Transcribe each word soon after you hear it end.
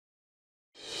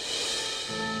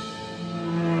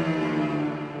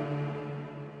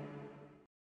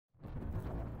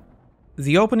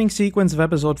The opening sequence of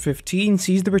episode 15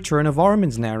 sees the return of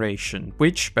Armin's narration,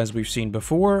 which, as we've seen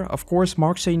before, of course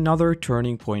marks another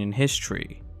turning point in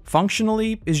history.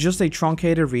 Functionally, is just a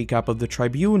truncated recap of the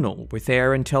tribunal, with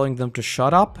Erwin telling them to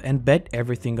shut up and bet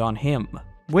everything on him,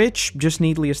 which just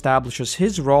neatly establishes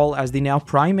his role as the now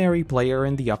primary player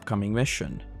in the upcoming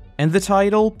mission. And the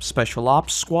title, Special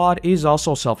Ops Squad, is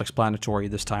also self-explanatory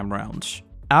this time round.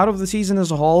 Out of the season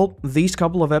as a whole, these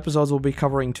couple of episodes we'll be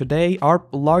covering today are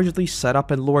largely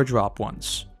setup and lore drop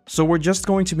ones. So we're just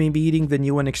going to be meeting the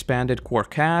new and expanded core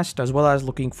cast, as well as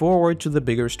looking forward to the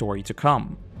bigger story to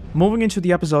come. Moving into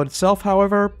the episode itself,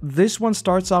 however, this one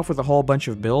starts off with a whole bunch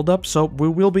of build-up, so we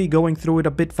will be going through it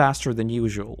a bit faster than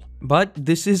usual. But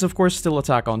this is of course still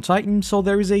Attack on Titan, so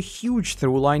there is a huge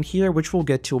through line here which we'll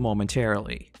get to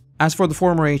momentarily. As for the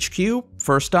former HQ,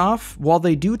 first off, while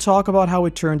they do talk about how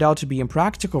it turned out to be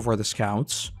impractical for the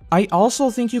scouts, I also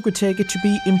think you could take it to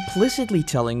be implicitly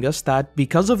telling us that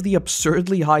because of the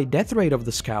absurdly high death rate of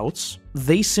the scouts,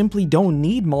 they simply don't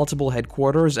need multiple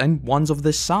headquarters and ones of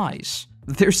this size.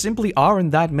 There simply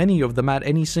aren't that many of them at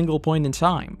any single point in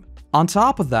time. On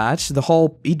top of that, the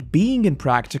whole it being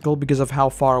impractical because of how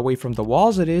far away from the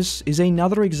walls it is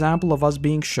another example of us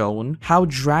being shown how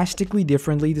drastically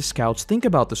differently the scouts think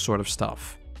about this sort of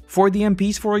stuff. For the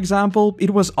MPs, for example, it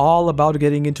was all about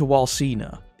getting into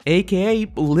Walsina, aka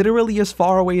literally as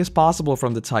far away as possible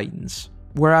from the Titans.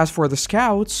 Whereas for the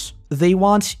scouts, they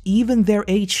want even their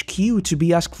HQ to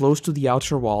be as close to the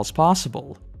outer wall as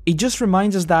possible. It just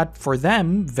reminds us that, for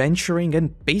them, venturing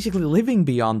and basically living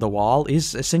beyond the wall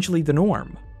is essentially the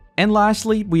norm. And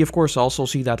lastly, we of course also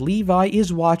see that Levi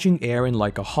is watching Erwin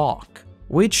like a hawk,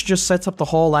 which just sets up the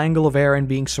whole angle of Erwin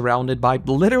being surrounded by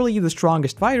literally the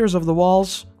strongest fighters of the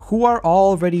walls, who are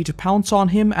all ready to pounce on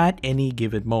him at any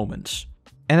given moment.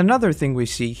 And another thing we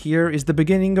see here is the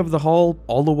beginning of the whole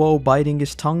Oluo biting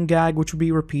his tongue gag, which will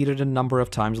be repeated a number of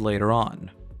times later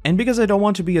on. And because I don't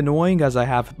want to be annoying, as I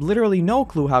have literally no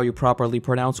clue how you properly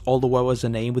pronounce Oluo as a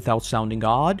name without sounding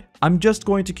odd, I'm just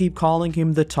going to keep calling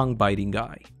him the tongue-biting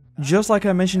guy. Just like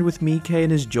I mentioned with Mike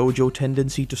and his JoJo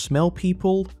tendency to smell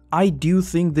people, I do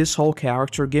think this whole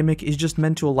character gimmick is just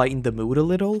meant to lighten the mood a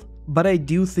little, but I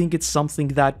do think it's something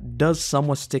that does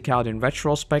somewhat stick out in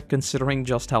retrospect considering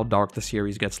just how dark the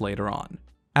series gets later on.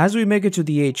 As we make it to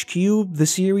the HQ, the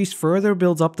series further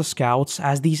builds up the scouts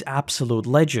as these absolute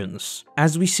legends,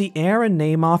 as we see Erwin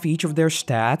name off each of their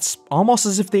stats, almost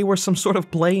as if they were some sort of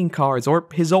playing cards or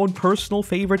his own personal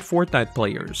favorite Fortnite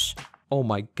players. Oh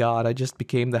my god, I just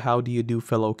became the how do you do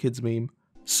fellow kids meme.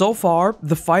 So far,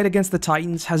 the fight against the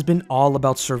Titans has been all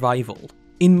about survival.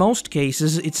 In most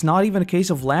cases, it's not even a case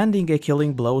of landing a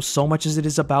killing blow so much as it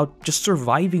is about just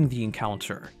surviving the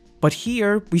encounter. But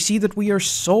here, we see that we are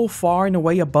so far and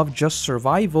away above just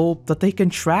survival that they can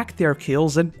track their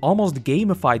kills and almost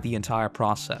gamify the entire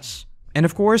process. And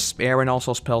of course, Erwin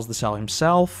also spells this out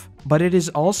himself, but it is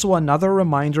also another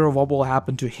reminder of what will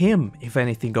happen to him if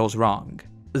anything goes wrong.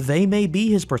 They may be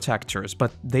his protectors,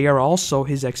 but they are also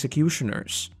his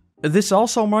executioners. This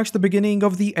also marks the beginning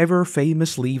of the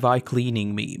ever-famous Levi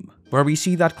cleaning meme, where we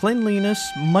see that cleanliness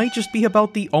might just be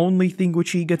about the only thing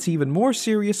which he gets even more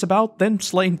serious about than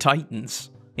slaying titans.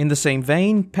 In the same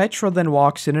vein, Petra then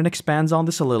walks in and expands on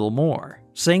this a little more,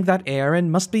 saying that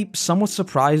Erwin must be somewhat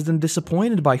surprised and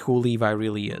disappointed by who Levi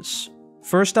really is.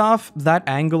 First off, that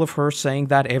angle of her saying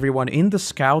that everyone in the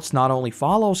scouts not only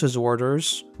follows his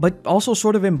orders, but also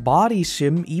sort of embodies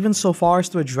him even so far as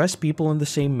to address people in the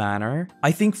same manner,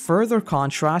 I think further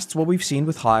contrasts what we've seen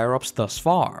with higher-ups thus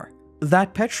far.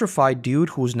 That petrified dude,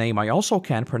 whose name I also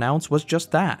can't pronounce, was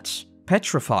just that.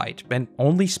 Petrified, and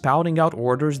only spouting out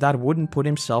orders that wouldn't put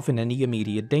himself in any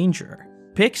immediate danger.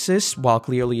 Pixis, while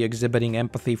clearly exhibiting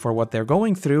empathy for what they're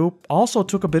going through, also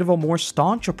took a bit of a more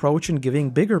staunch approach in giving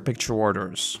bigger picture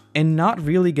orders, and not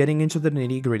really getting into the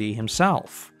nitty-gritty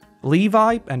himself.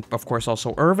 Levi, and of course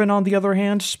also Erwin on the other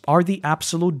hand, are the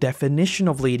absolute definition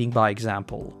of leading by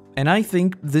example. And I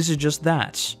think this is just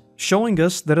that, showing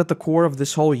us that at the core of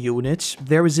this whole unit,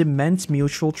 there is immense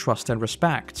mutual trust and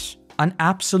respect. An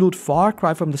absolute far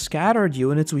cry from the scattered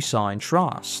units we saw in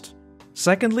Trust.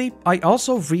 Secondly, I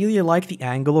also really like the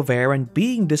angle of Erwin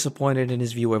being disappointed in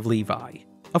his view of Levi.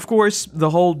 Of course, the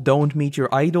whole "don't meet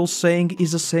your idols" saying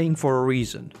is a saying for a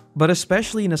reason, but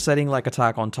especially in a setting like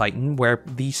Attack on Titan, where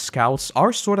these scouts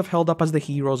are sort of held up as the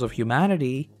heroes of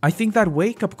humanity, I think that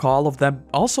wake-up call of them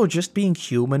also just being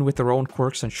human with their own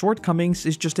quirks and shortcomings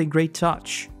is just a great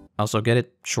touch. Also get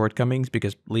it? Shortcomings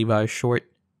because Levi is short?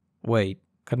 Wait,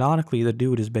 canonically the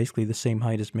dude is basically the same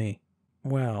height as me.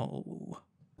 Well...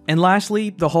 And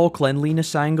lastly, the whole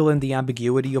cleanliness angle and the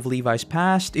ambiguity of Levi's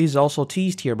past is also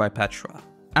teased here by Petra.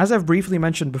 As I've briefly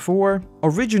mentioned before,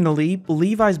 originally,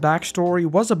 Levi's backstory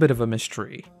was a bit of a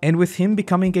mystery, and with him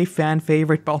becoming a fan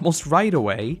favorite almost right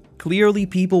away, clearly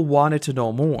people wanted to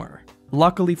know more.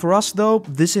 Luckily for us though,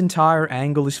 this entire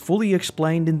angle is fully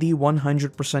explained in the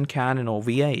 100% canon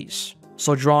OVAs.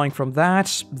 So drawing from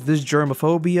that, this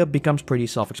germophobia becomes pretty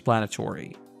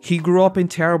self-explanatory. He grew up in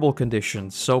terrible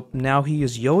conditions, so now he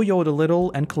is yo-yoed a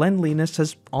little and cleanliness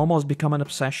has almost become an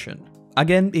obsession.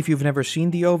 Again, if you've never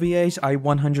seen the OVAs, I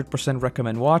 100%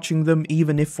 recommend watching them,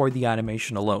 even if for the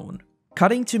animation alone.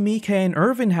 Cutting to Mike and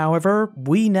Erwin, however,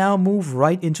 we now move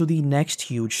right into the next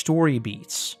huge story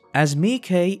beats, as Mike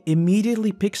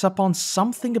immediately picks up on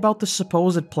something about the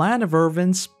supposed plan of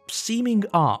Erwin's seeming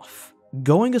off,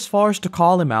 going as far as to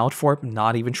call him out for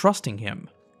not even trusting him.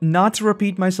 Not to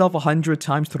repeat myself 100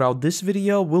 times throughout this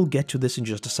video, we'll get to this in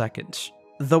just a second.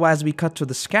 Though as we cut to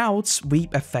the scouts, we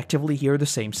effectively hear the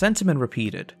same sentiment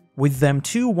repeated, with them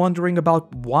too wondering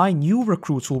about why new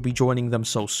recruits will be joining them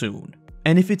so soon.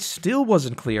 And if it still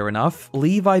wasn't clear enough,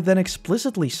 Levi then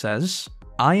explicitly says,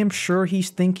 "I am sure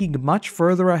he's thinking much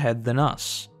further ahead than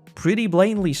us." Pretty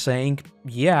blatantly saying,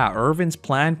 yeah, Erwin's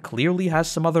plan clearly has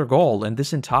some other goal, and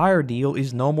this entire deal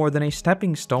is no more than a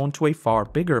stepping stone to a far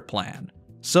bigger plan.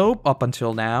 So, up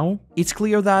until now, it's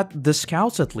clear that the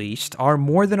scouts at least are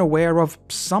more than aware of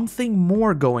something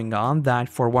more going on that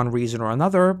for one reason or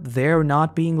another, they're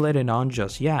not being let in on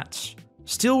just yet.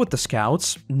 Still with the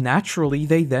scouts, naturally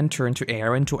they then turn to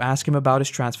Erwin to ask him about his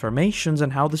transformations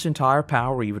and how this entire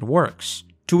power even works.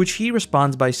 To which he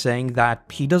responds by saying that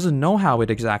he doesn't know how it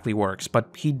exactly works, but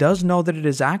he does know that it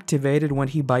is activated when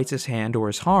he bites his hand or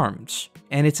is harmed.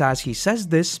 And it's as he says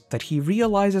this that he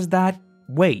realizes that,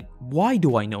 wait, why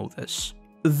do I know this?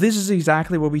 This is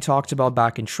exactly what we talked about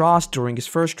back in Trost during his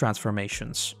first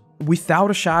transformations. Without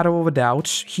a shadow of a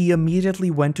doubt, he immediately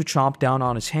went to chomp down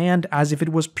on his hand as if it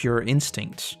was pure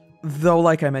instinct. Though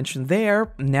like I mentioned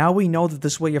there, now we know that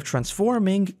this way of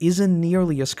transforming isn't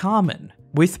nearly as common,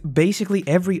 with basically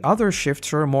every other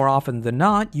shifter more often than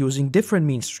not using different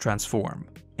means to transform.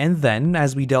 And then,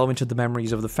 as we delve into the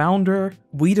memories of the founder,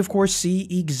 we'd of course see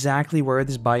exactly where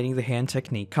this biting the hand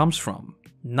technique comes from.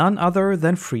 None other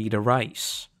than Frida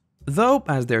Rice. Though,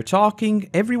 as they're talking,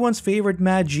 everyone's favorite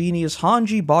mad genius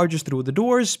Hange barges through the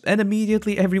doors, and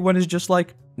immediately everyone is just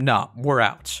like, nah, we're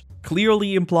out.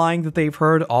 Clearly implying that they've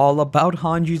heard all about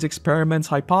Hange's experiments,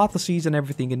 hypotheses, and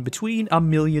everything in between a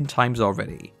million times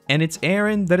already. And it's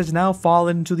Erwin that has now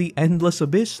fallen into the endless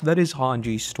abyss that is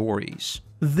Hange's stories.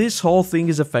 This whole thing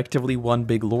is effectively one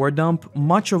big lore dump,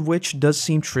 much of which does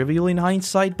seem trivial in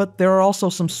hindsight, but there are also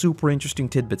some super interesting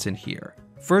tidbits in here.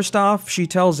 First off, she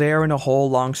tells Erwin a whole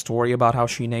long story about how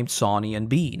she named Sonny and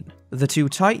Bean, the two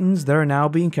titans that are now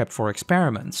being kept for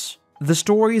experiments. The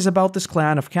story is about this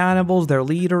clan of cannibals, their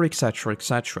leader, etc,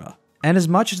 etc. And as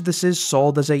much as this is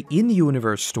sold as a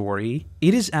in-universe story,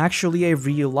 it is actually a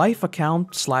real-life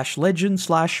account / legend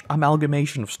 /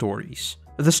 amalgamation of stories.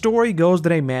 The story goes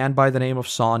that a man by the name of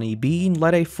Sonny Bean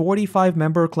led a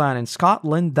 45-member clan in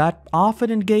Scotland that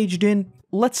often engaged in,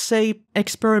 let's say,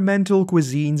 experimental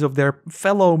cuisines of their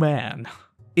fellow man.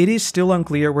 It is still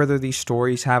unclear whether these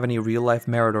stories have any real-life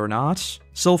merit or not,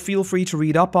 so feel free to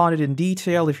read up on it in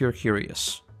detail if you're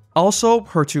curious. Also,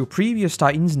 her two previous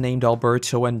titans named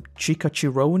Alberto and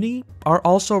Chicachironi are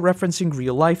also referencing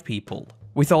real-life people,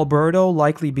 with Alberto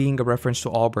likely being a reference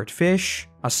to Albert Fish,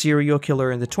 a serial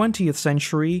killer in the 20th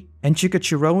century, and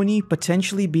Chicachironi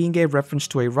potentially being a reference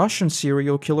to a Russian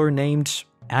serial killer named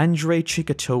Andrei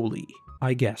Chikatilo,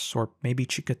 I guess, or maybe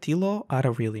Chikatilo, I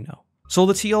don't really know. So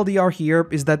the TLDR here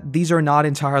is that these are not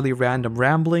entirely random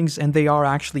ramblings, and they are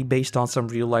actually based on some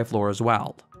real-life lore as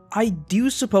well. I do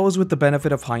suppose with the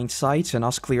benefit of hindsight and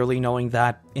us clearly knowing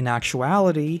that, in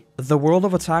actuality, the world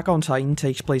of Attack on Titan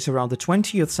takes place around the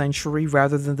 20th century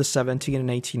rather than the 1700s and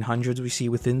 1800s we see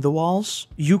within the walls,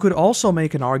 you could also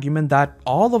make an argument that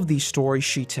all of these stories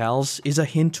she tells is a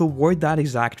hint toward that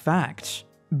exact fact.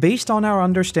 Based on our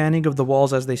understanding of the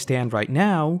walls as they stand right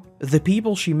now, the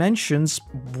people she mentions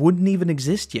wouldn't even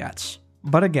exist yet.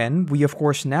 But again, we of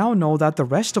course now know that the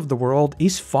rest of the world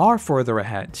is far further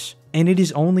ahead, and it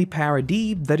is only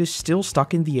Paradis that is still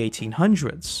stuck in the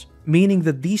 1800s, meaning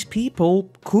that these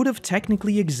people could have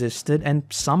technically existed and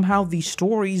somehow these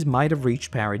stories might have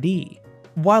reached Paradis.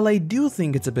 While I do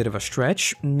think it's a bit of a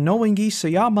stretch, knowing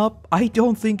Isayama, I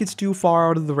don't think it's too far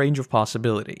out of the range of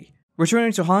possibility.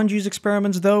 Returning to Hange's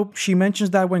experiments though, she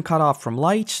mentions that when cut off from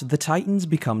light, the Titans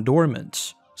become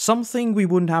dormant. Something we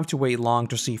wouldn't have to wait long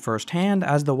to see firsthand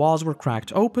as the walls were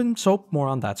cracked open, so more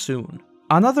on that soon.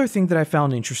 Another thing that I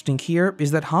found interesting here is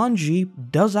that Hange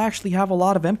does actually have a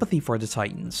lot of empathy for the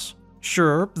Titans.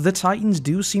 Sure, the Titans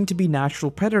do seem to be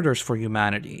natural predators for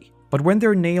humanity, but when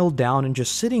they're nailed down and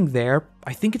just sitting there,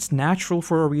 I think it's natural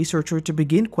for a researcher to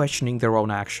begin questioning their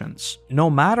own actions, no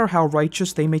matter how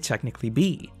righteous they may technically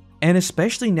be. And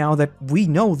especially now that we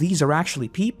know these are actually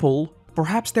people,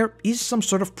 perhaps there is some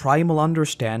sort of primal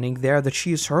understanding there that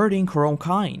she is hurting her own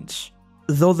kind.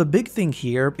 Though the big thing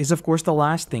here is of course the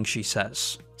last thing she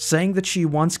says, saying that she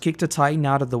once kicked a Titan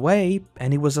out of the way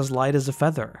and he was as light as a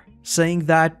feather, saying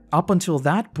that up until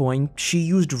that point she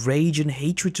used rage and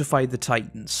hatred to fight the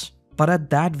Titans, but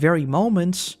at that very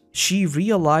moment she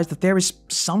realized that there is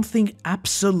something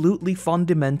absolutely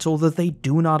fundamental that they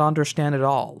do not understand at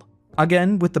all.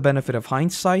 Again, with the benefit of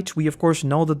hindsight, we of course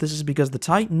know that this is because the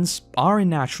Titans aren't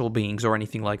natural beings or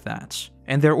anything like that,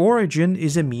 and their origin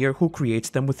is Ymir who creates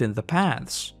them within the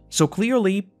paths, so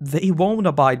clearly they won't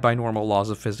abide by normal laws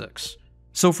of physics.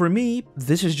 So for me,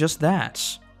 this is just that.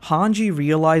 Hange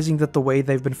realizing that the way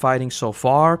they've been fighting so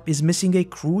far is missing a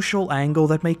crucial angle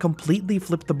that may completely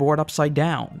flip the board upside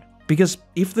down, because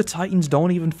if the Titans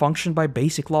don't even function by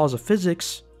basic laws of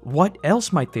physics, what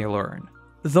else might they learn?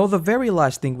 Though the very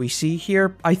last thing we see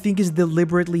here, I think is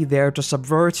deliberately there to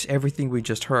subvert everything we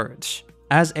just heard,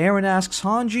 as Erwin asks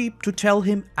Hange to tell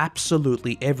him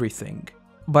absolutely everything.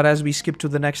 But as we skip to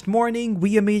the next morning,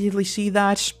 we immediately see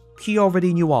that he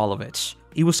already knew all of it.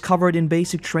 He was covered in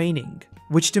basic training,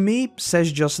 which to me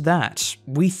says just that.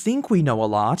 We think we know a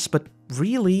lot, but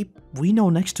really, we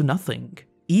know next to nothing.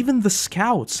 Even the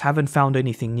scouts haven't found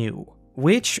anything new,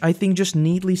 which I think just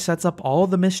neatly sets up all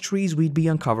the mysteries we'd be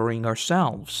uncovering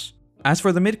ourselves. As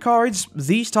for the mid-cards,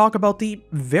 these talk about the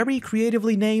very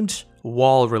creatively named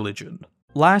Wall Religion.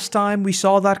 Last time we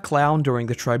saw that clown during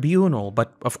the tribunal,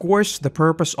 but of course the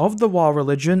purpose of the Wall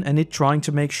Religion and it trying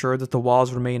to make sure that the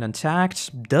walls remain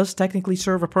intact does technically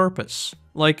serve a purpose.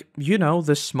 Like, you know,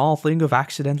 this small thing of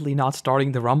accidentally not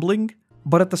starting the rumbling?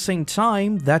 But at the same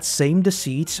time, that same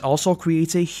deceit also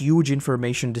creates a huge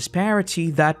information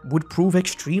disparity that would prove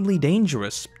extremely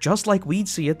dangerous, just like we'd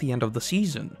see at the end of the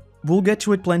season. We'll get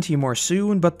to it plenty more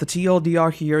soon, but the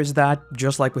TLDR here is that,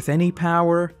 just like with any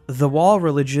power, the Wall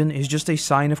Religion is just a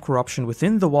sign of corruption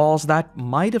within the walls that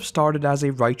might have started as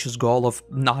a righteous goal of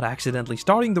not accidentally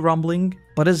starting the rumbling,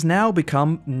 but has now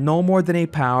become no more than a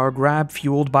power grab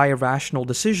fueled by irrational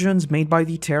decisions made by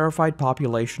the terrified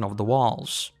population of the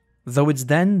walls. Though it's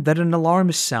then that an alarm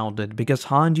is sounded because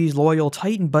Hange's loyal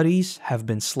Titan buddies have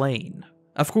been slain.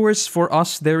 Of course, for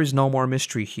us there is no more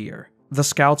mystery here. The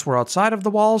scouts were outside of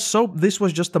the walls, so this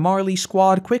was just the Marley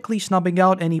squad quickly snubbing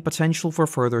out any potential for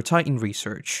further Titan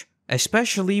research.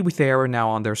 Especially with Era now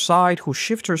on their side, whose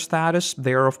shifter status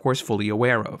they are of course fully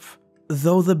aware of.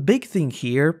 Though the big thing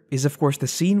here is of course the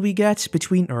scene we get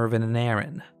between Erwin and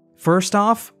Erwin. First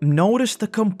off, notice the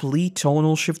complete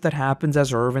tonal shift that happens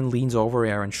as Erwin leans over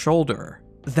Erwin's shoulder.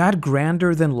 That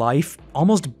grander than life,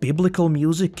 almost biblical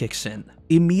music kicks in,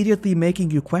 immediately making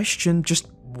you question just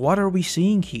what are we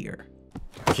seeing here?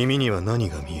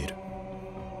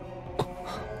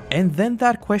 And then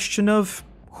that question of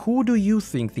who do you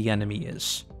think the enemy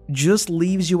is just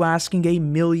leaves you asking a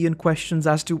million questions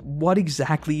as to what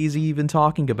exactly is he even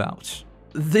talking about.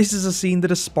 This is a scene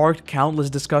that has sparked countless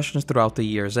discussions throughout the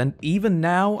years, and even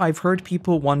now I've heard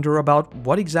people wonder about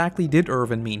what exactly did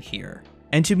Erwin mean here.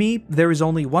 And to me, there is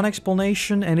only one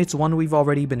explanation, and it's one we've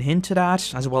already been hinted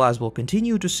at, as well as we'll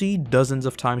continue to see dozens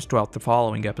of times throughout the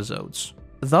following episodes.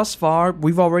 Thus far,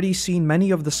 we've already seen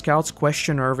many of the scouts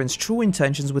question Erwin's true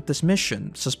intentions with this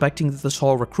mission, suspecting that this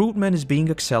whole recruitment is being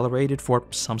accelerated for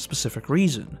some specific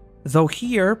reason. Though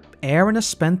here, Erwin has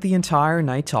spent the entire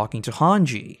night talking to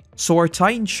Hange, so our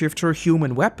Titan Shifter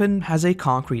human weapon has a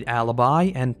concrete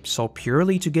alibi, and so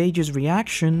purely to gauge his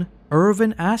reaction,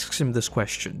 Erwin asks him this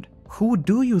question: who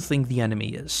do you think the enemy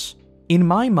is? In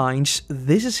my mind,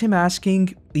 this is him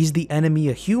asking, is the enemy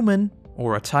a human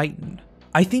or a Titan?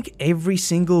 I think every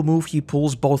single move he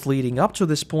pulls both leading up to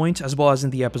this point as well as in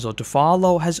the episode to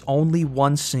follow has only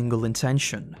one single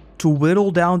intention: to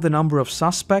whittle down the number of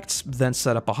suspects, then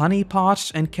set up a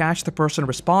honeypot and catch the person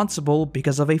responsible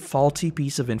because of a faulty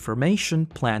piece of information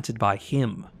planted by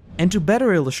him. And to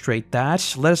better illustrate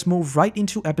that, let us move right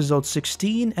into episode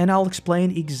 16 and I'll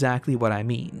explain exactly what I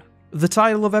mean. The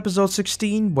title of episode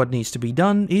 16, What Needs to Be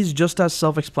Done, is just as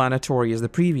self-explanatory as the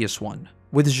previous one,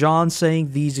 with Jean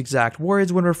saying these exact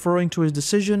words when referring to his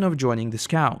decision of joining the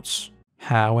Scouts.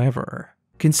 However,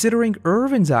 considering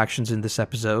Erwin's actions in this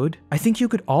episode, I think you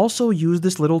could also use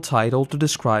this little title to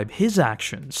describe his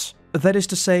actions. That is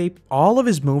to say, all of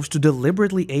his moves to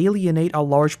deliberately alienate a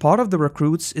large part of the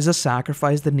recruits is a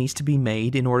sacrifice that needs to be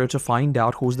made in order to find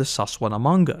out who's the sus one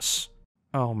among us.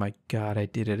 Oh my god, I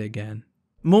did it again.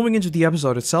 Moving into the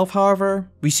episode itself, however,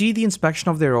 we see the inspection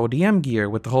of their ODM gear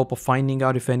with the hope of finding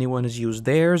out if anyone has used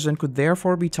theirs and could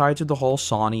therefore be tied to the whole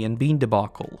Sonny and Bean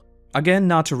debacle. Again,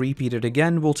 not to repeat it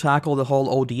again, we'll tackle the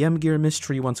whole ODM gear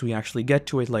mystery once we actually get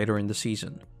to it later in the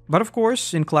season. But of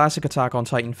course, in classic Attack on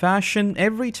Titan fashion,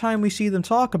 every time we see them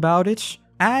talk about it,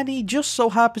 Annie just so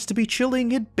happens to be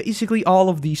chilling in basically all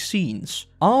of these scenes,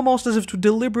 almost as if to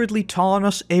deliberately taunt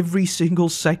us every single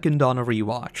second on a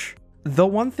rewatch. The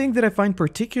one thing that I find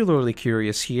particularly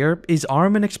curious here is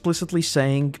Armin explicitly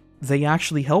saying they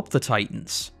actually helped the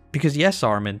Titans. Because yes,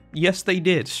 Armin, yes they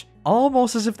did.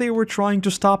 Almost as if they were trying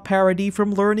to stop Parody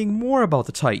from learning more about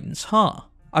the Titans, huh?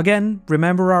 Again,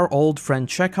 remember our old friend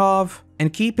Chekhov,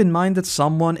 and keep in mind that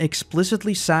someone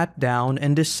explicitly sat down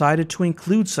and decided to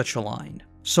include such a line.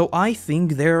 So I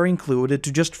think they're included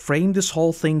to just frame this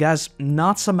whole thing as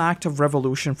not some act of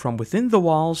revolution from within the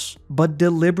walls, but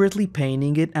deliberately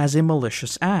painting it as a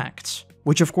malicious act.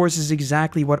 Which of course is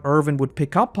exactly what Erwin would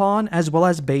pick up on as well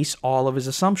as base all of his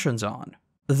assumptions on.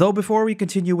 Though before we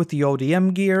continue with the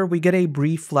ODM gear, we get a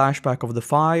brief flashback of the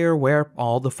fire where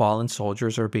all the fallen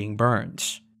soldiers are being burned.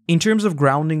 In terms of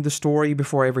grounding the story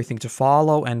before everything to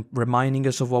follow and reminding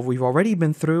us of what we've already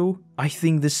been through, I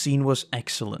think this scene was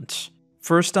excellent.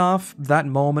 First off, that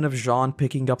moment of Jean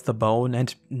picking up the bone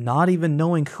and not even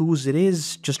knowing whose it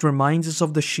is just reminds us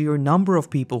of the sheer number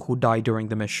of people who died during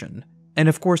the mission. And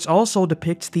of course also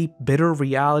depicts the bitter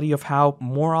reality of how,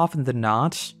 more often than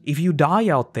not, if you die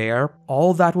out there,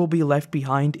 all that will be left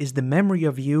behind is the memory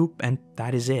of you, and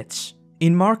that is it.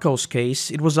 In Marco's case,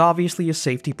 it was obviously a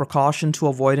safety precaution to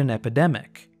avoid an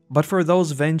epidemic. But for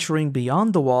those venturing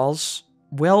beyond the walls,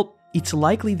 well, it's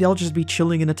likely they'll just be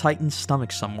chilling in a Titan's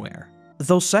stomach somewhere.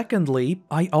 Though secondly,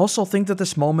 I also think that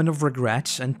this moment of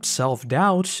regret and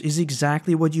self-doubt is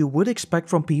exactly what you would expect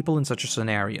from people in such a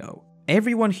scenario.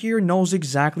 Everyone here knows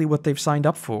exactly what they've signed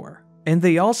up for. And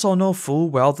they also know full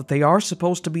well that they are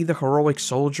supposed to be the heroic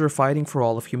soldier fighting for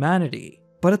all of humanity.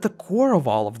 But at the core of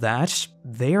all of that,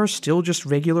 they are still just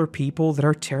regular people that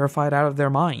are terrified out of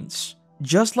their minds.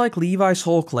 Just like Levi's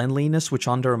whole cleanliness which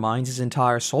undermines his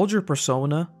entire soldier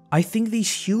persona, I think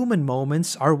these human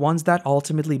moments are ones that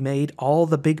ultimately made all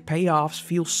the big payoffs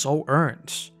feel so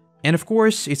earned. And of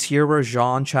course, it's here where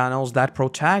Jean channels that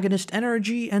protagonist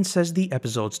energy and says the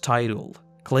episode's title,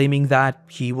 claiming that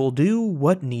he will do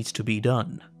what needs to be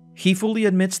done. He fully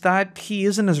admits that he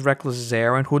isn't as reckless as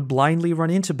Eren who would blindly run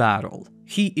into battle.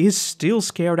 He is still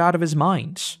scared out of his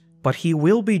mind, but he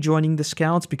will be joining the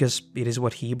scouts because it is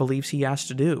what he believes he has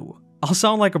to do. I'll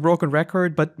sound like a broken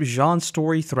record, but Jean's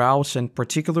story throughout, and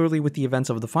particularly with the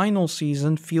events of the final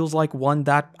season, feels like one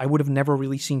that I would have never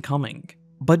really seen coming.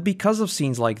 But because of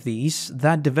scenes like these,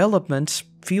 that development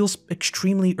feels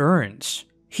extremely earned.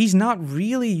 He's not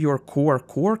really your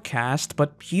core cast,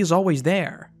 but he is always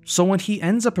there. So when he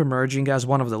ends up emerging as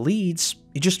one of the leads,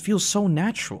 it just feels so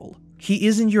natural. He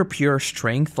isn't your pure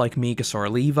strength like Mikas or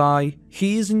Levi,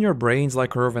 he isn't your brains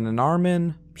like Erwin and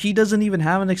Armin, he doesn't even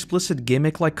have an explicit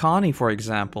gimmick like Connie for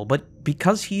example, but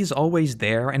because he's always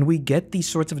there and we get these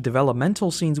sorts of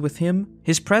developmental scenes with him,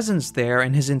 his presence there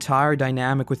and his entire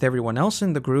dynamic with everyone else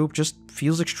in the group just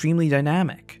feels extremely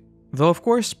dynamic. Though of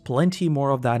course, plenty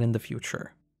more of that in the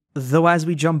future. Though as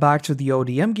we jump back to the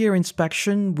ODM gear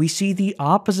inspection, we see the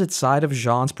opposite side of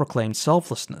Jean's proclaimed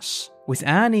selflessness, with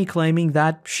Annie claiming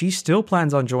that she still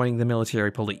plans on joining the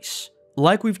military police.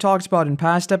 Like we've talked about in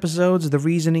past episodes, the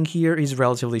reasoning here is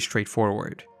relatively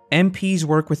straightforward. MPs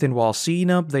work within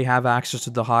Walsina, they have access to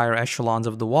the higher echelons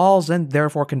of the walls, and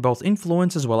therefore can both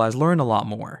influence as well as learn a lot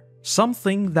more.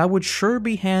 Something that would sure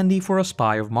be handy for a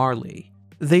spy of Marley.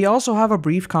 They also have a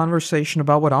brief conversation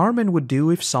about what Armin would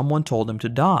do if someone told him to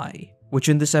die, which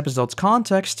in this episode's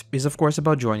context is of course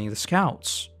about joining the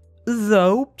scouts.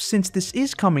 Though, since this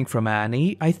is coming from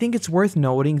Annie, I think it's worth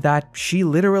noting that she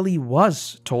literally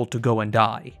was told to go and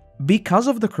die. Because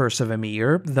of the curse of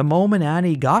Ymir, the moment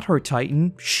Annie got her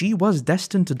Titan, she was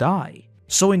destined to die.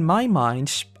 So in my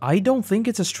mind, I don't think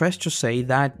it's a stretch to say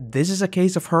that this is a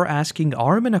case of her asking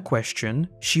Armin a question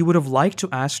she would have liked to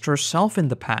ask herself in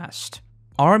the past.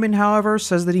 Armin, however,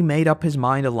 says that he made up his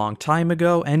mind a long time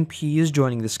ago and he is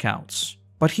joining the scouts.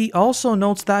 But he also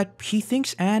notes that he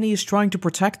thinks Annie is trying to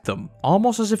protect them,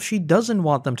 almost as if she doesn't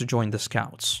want them to join the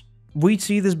scouts. We'd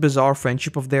see this bizarre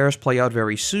friendship of theirs play out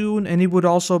very soon, and it would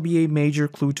also be a major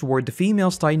clue toward the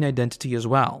female's Titan identity as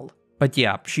well. But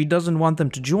yeah, she doesn't want them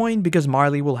to join because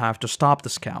Marley will have to stop the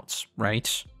scouts,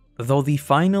 right? Though the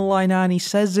final line Annie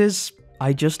says is,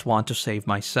 "I just want to save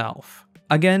myself."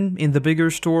 Again, in the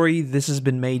bigger story, this has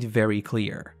been made very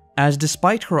clear, as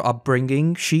despite her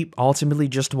upbringing, she ultimately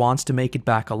just wants to make it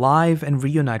back alive and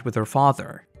reunite with her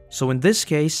father. So in this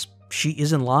case, she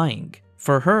isn't lying.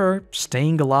 For her,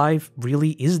 staying alive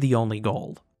really is the only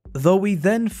goal. Though we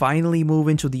then finally move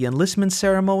into the enlistment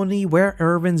ceremony where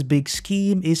Erwin's big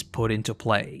scheme is put into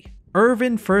play.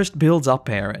 Erwin first builds up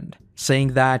Eren,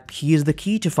 saying that he is the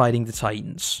key to fighting the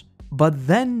Titans. But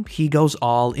then he goes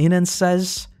all in and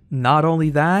says, not only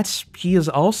that, he has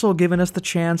also given us the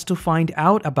chance to find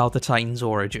out about the Titans'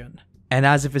 origin. And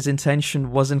as if his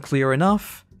intention wasn't clear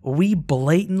enough, we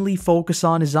blatantly focus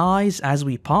on his eyes as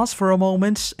we pause for a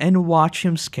moment and watch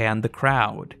him scan the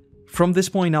crowd. From this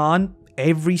point on,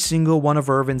 every single one of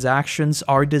Erwin's actions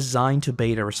are designed to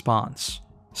bait a response.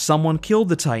 Someone killed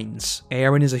the Titans.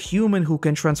 Eren is a human who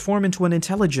can transform into an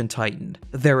intelligent Titan.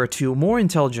 There are 2 more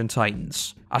intelligent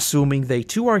Titans. Assuming they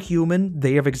too are human,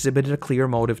 they have exhibited a clear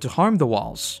motive to harm the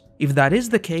walls. If that is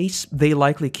the case, they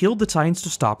likely killed the Titans to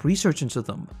stop research into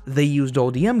them. They used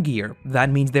ODM gear,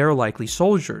 that means they are likely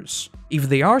soldiers. If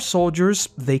they are soldiers,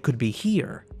 they could be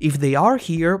here. If they are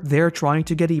here, they're trying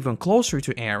to get even closer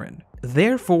to Eren.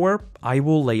 Therefore, I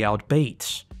will lay out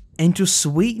bait. And to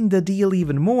sweeten the deal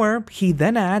even more, he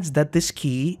then adds that this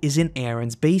key is in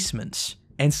Eren's basement.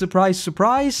 And surprise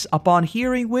surprise, upon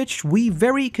hearing which, we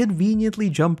very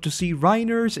conveniently jump to see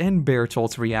Reiner's and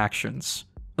Bertolt's reactions.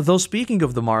 Though speaking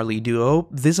of the Marley duo,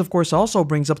 this of course also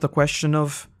brings up the question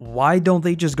of why don't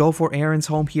they just go for Eren's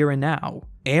home here and now?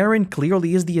 Eren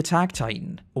clearly is the attack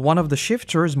titan, one of the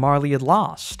shifters Marley had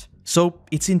lost. So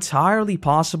it's entirely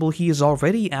possible he has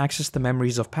already accessed the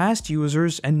memories of past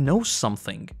users and knows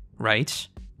something, right?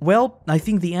 Well, I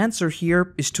think the answer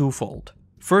here is twofold.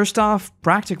 First off,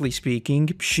 practically speaking,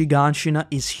 Shiganshina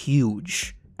is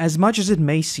huge. As much as it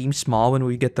may seem small when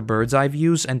we get the bird's eye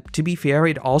views, and to be fair,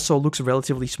 it also looks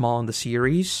relatively small in the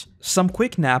series, some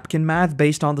quick napkin math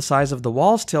based on the size of the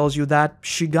walls tells you that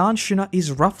Shiganshina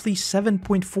is roughly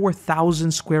 7.4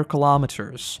 thousand square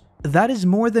kilometers. That is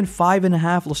more than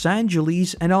 5.5 Los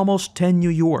Angeles and almost 10 New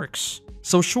Yorks.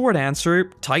 So short answer,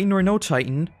 Titan or no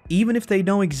Titan, even if they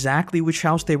know exactly which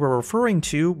house they were referring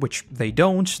to, which they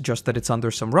don't, just that it's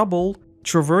under some rubble,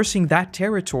 traversing that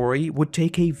territory would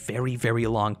take a very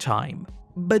long time.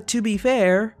 But to be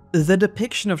fair, the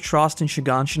depiction of trust in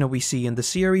Shiganshina we see in the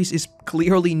series is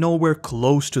clearly nowhere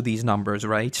close to these numbers,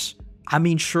 right? I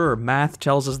mean, sure, math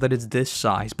tells us that it's this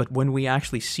size, but when we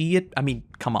actually see it, I mean,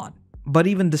 come on. But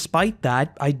even despite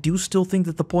that, I do still think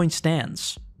that the point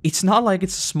stands. It's not like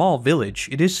it's a small village,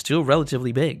 it is still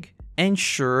relatively big. And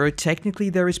sure, technically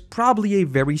there is probably a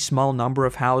very small number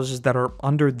of houses that are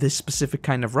under this specific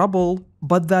kind of rubble,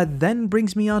 but that then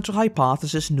brings me on to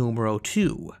hypothesis numero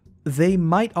 2. They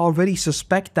might already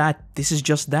suspect that this is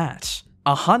just that.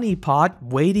 A honeypot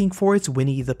waiting for its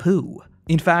Winnie the Pooh.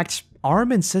 In fact,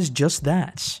 Armin says just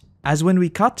that. As when we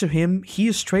cut to him, he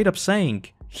is straight up saying,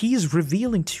 he is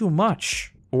revealing too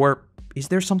much. Or is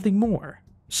there something more?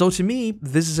 So to me,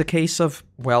 this is a case of,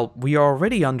 well, we are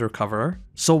already undercover,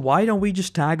 so why don't we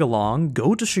just tag along,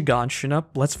 go to Shiganshina,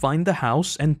 let's find the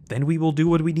house, and then we will do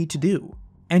what we need to do.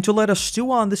 And to let us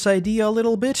stew on this idea a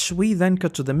little bit, we then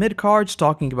cut to the mid-cards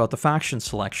talking about the faction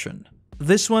selection.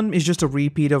 This one is just a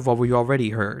repeat of what we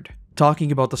already heard,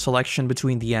 talking about the selection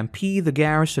between the MP, the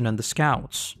garrison, and the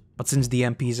scouts. But since the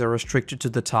MPs are restricted to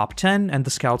the top 10 and the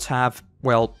scouts have,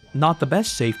 well, not the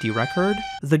best safety record,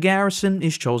 the garrison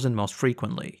is chosen most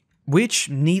frequently. Which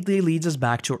neatly leads us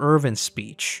back to Erwin's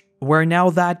speech, where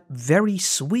now that very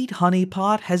sweet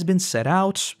honeypot has been set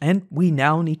out and we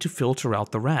now need to filter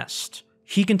out the rest.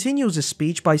 He continues his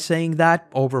speech by saying that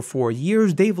over 4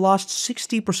 years they've lost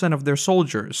 60% of their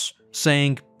soldiers,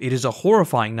 saying it is a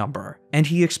horrifying number, and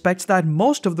he expects that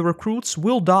most of the recruits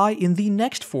will die in the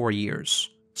next 4 years.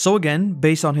 So again,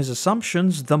 based on his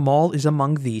assumptions, the Maul is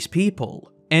among these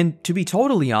people. And to be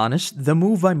totally honest, the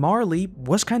move by Marley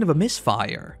was kind of a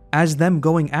misfire, as them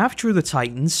going after the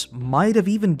Titans might have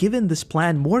even given this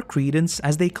plan more credence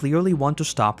as they clearly want to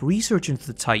stop research into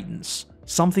the Titans,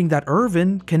 something that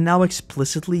Erwin can now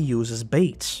explicitly use as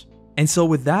bait. And so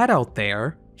with that out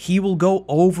there, he will go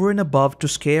over and above to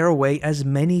scare away as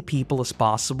many people as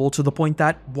possible to the point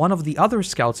that one of the other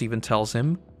scouts even tells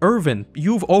him, Erwin,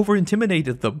 you've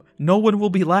over-intimidated them, no one will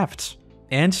be left.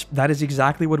 And that is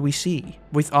exactly what we see,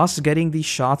 with us getting these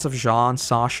shots of Jean,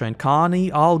 Sasha, and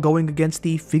Connie all going against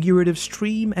the figurative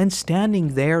stream and standing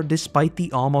there despite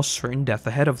the almost certain death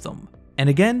ahead of them. And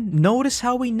again, notice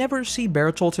how we never see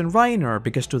Bertolt and Reiner,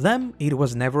 because to them, it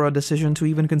was never a decision to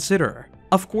even consider.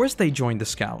 Of course they joined the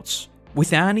scouts.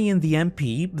 With Annie and the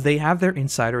MP, they have their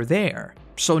insider there.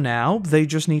 So now, they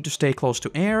just need to stay close to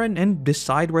Eren and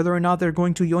decide whether or not they're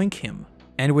going to yoink him.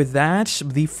 And with that,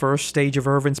 the first stage of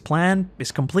Erwin's plan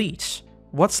is complete.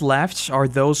 What's left are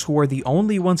those who are the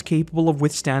only ones capable of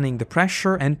withstanding the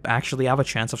pressure and actually have a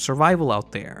chance of survival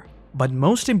out there. But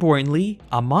most importantly,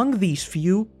 among these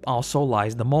few also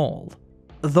lies the mole.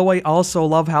 Though I also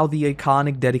love how the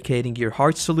iconic dedicating your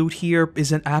heart salute here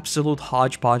is an absolute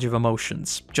hodgepodge of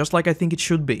emotions, just like I think it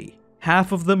should be.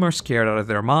 Half of them are scared out of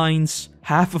their minds,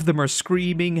 half of them are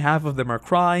screaming, half of them are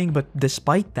crying, but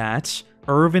despite that,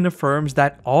 Erwin affirms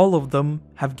that all of them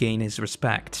have gained his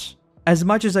respect. As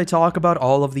much as I talk about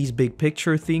all of these big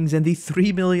picture things and the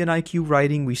 3 million IQ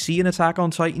writing we see in Attack on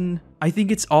Titan, I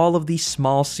think it's all of these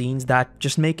small scenes that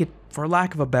just make it, for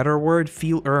lack of a better word,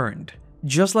 feel earned.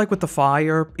 Just like with the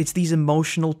fire, it's these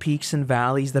emotional peaks and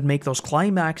valleys that make those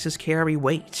climaxes carry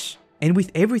weight. And with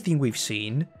everything we've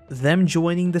seen, them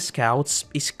joining the scouts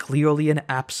is clearly an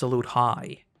absolute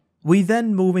high. We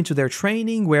then move into their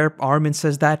training, where Armin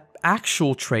says that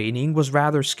actual training was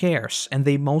rather scarce and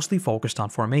they mostly focused on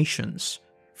formations.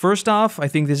 First off, I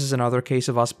think this is another case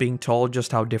of us being told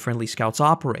just how differently scouts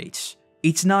operate.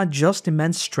 It's not just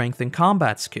immense strength and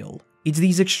combat skill. It's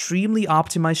these extremely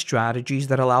optimized strategies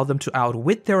that allow them to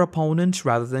outwit their opponent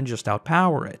rather than just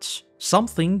outpower it.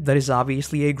 Something that is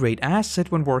obviously a great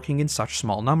asset when working in such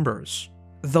small numbers.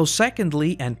 Though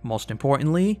secondly, and most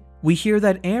importantly, we hear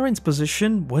that Eren's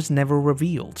position was never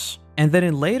revealed. And then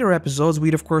in later episodes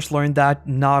we'd of course learned that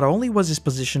not only was his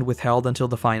position withheld until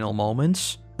the final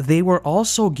moments, they were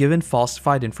also given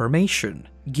falsified information,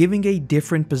 giving a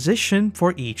different position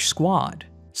for each squad.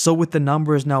 So with the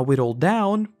numbers now whittled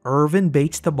down, Erwin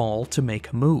baits the ball to make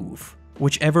a move.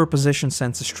 Whichever position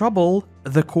senses trouble,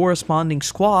 the corresponding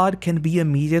squad can be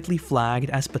immediately flagged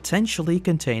as potentially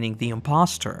containing the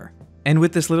imposter. And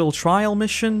with this little trial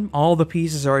mission, all the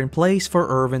pieces are in place for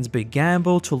Erwin's big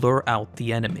gamble to lure out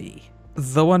the enemy.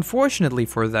 Though unfortunately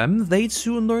for them, they'd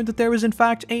soon learn that there is in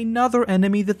fact another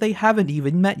enemy that they haven't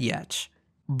even met yet.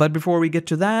 But before we get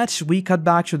to that, we cut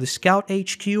back to the Scout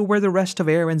HQ where the rest of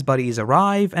Eren's buddies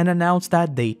arrive and announce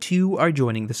that they too are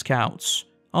joining the Scouts.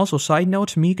 Also, side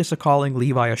note, Mikasa calling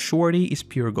Levi a shorty is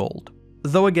pure gold.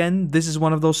 Though again, this is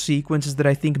one of those sequences that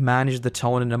I think managed the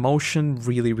tone and emotion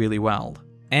really well.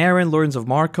 Eren learns of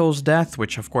Marco's death,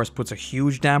 which of course puts a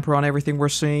huge damper on everything we're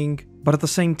seeing, but at the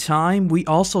same time, we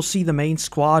also see the main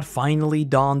squad finally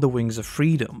don the wings of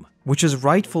freedom, which has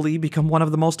rightfully become one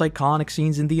of the most iconic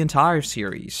scenes in the entire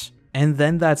series. And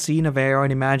then that scene of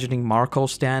Eren imagining Marco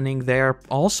standing there,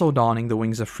 also donning the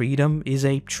wings of freedom, is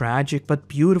a tragic but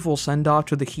beautiful send-off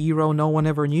to the hero no one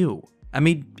ever knew. I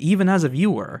mean, even as a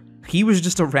viewer, he was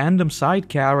just a random side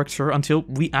character until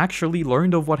we actually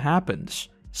learned of what happened.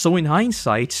 So in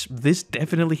hindsight, this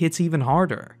definitely hits even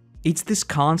harder. It's this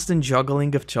constant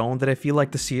juggling of tone that I feel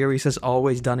like the series has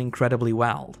always done incredibly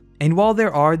well. And while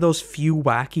there are those few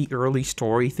wacky early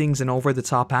story things and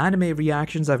over-the-top anime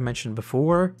reactions I've mentioned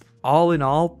before, all in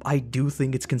all, I do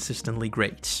think it's consistently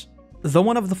great. Though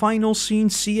one of the final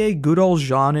scenes see a good old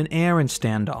Jean and Eren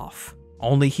standoff.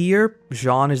 Only here,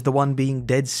 Jean is the one being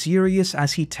dead serious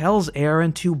as he tells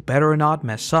Eren to better not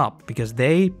mess up because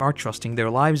they are trusting their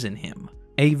lives in him.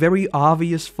 A very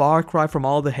obvious far cry from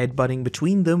all the headbutting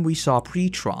between them we saw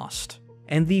pre-Trust.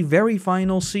 And the very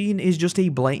final scene is just a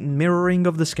blatant mirroring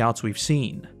of the scouts we've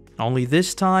seen. Only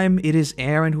this time, it is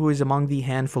Eren who is among the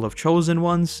handful of chosen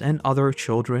ones and other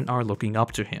children are looking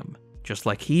up to him, just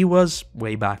like he was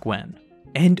way back when.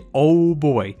 And oh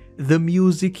boy, the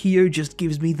music here just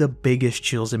gives me the biggest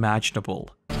chills imaginable.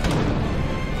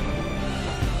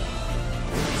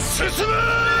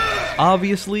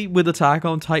 Obviously, with Attack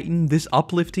on Titan, this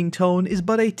uplifting tone is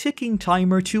but a ticking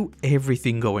timer to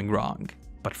everything going wrong.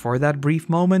 But for that brief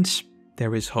moment,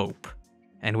 there is hope.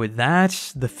 And with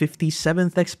that, the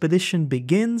 57th expedition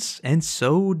begins, and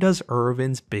so does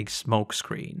Erwin's big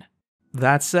smokescreen.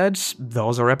 That said,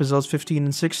 those are episodes 15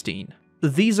 and 16.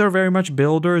 These are very much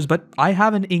builders, but I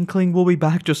have an inkling we'll be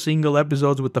back to single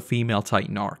episodes with the female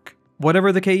Titan arc.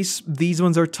 Whatever the case, these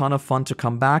ones are a ton of fun to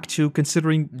come back to,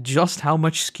 considering just how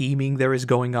much scheming there is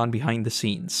going on behind the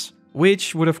scenes.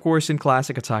 Which would of course in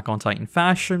classic Attack on Titan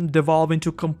fashion devolve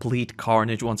into complete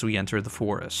carnage once we enter the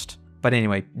forest. But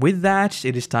anyway, with that,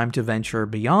 it is time to venture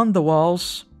beyond the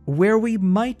walls, where we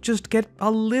might just get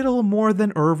a little more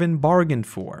than Erwin bargained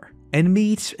for, and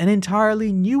meet an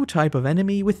entirely new type of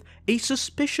enemy with a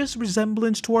suspicious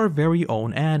resemblance to our very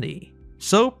own Annie.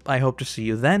 So, I hope to see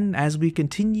you then as we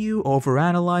continue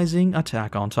overanalyzing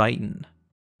Attack on Titan.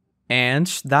 And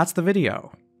that's the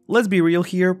video. Let's be real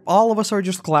here, all of us are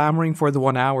just clamoring for the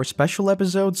 1 hour special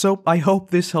episode, so I hope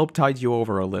this helped tide you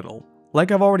over a little.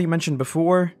 Like I've already mentioned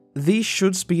before, these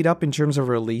should speed up in terms of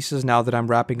releases now that I'm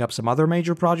wrapping up some other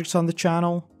major projects on the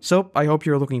channel, so I hope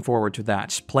you're looking forward to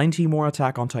that. Plenty more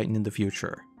Attack on Titan in the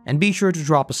future. And be sure to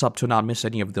drop a sub to not miss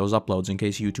any of those uploads in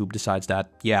case YouTube decides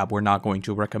that, yeah, we're not going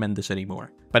to recommend this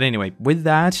anymore. But anyway, with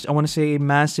that, I want to say a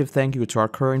massive thank you to our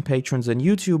current patrons and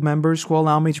YouTube members who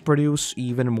allow me to produce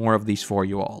even more of these for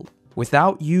you all.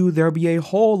 Without you, there'll be a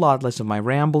whole lot less of my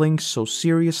ramblings, so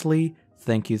seriously,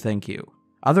 thank you, thank you.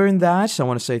 Other than that, I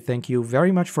want to say thank you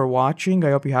very much for watching, I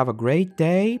hope you have a great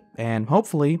day, and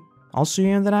hopefully, I'll see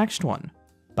you in the next one.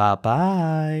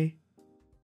 Bye-bye!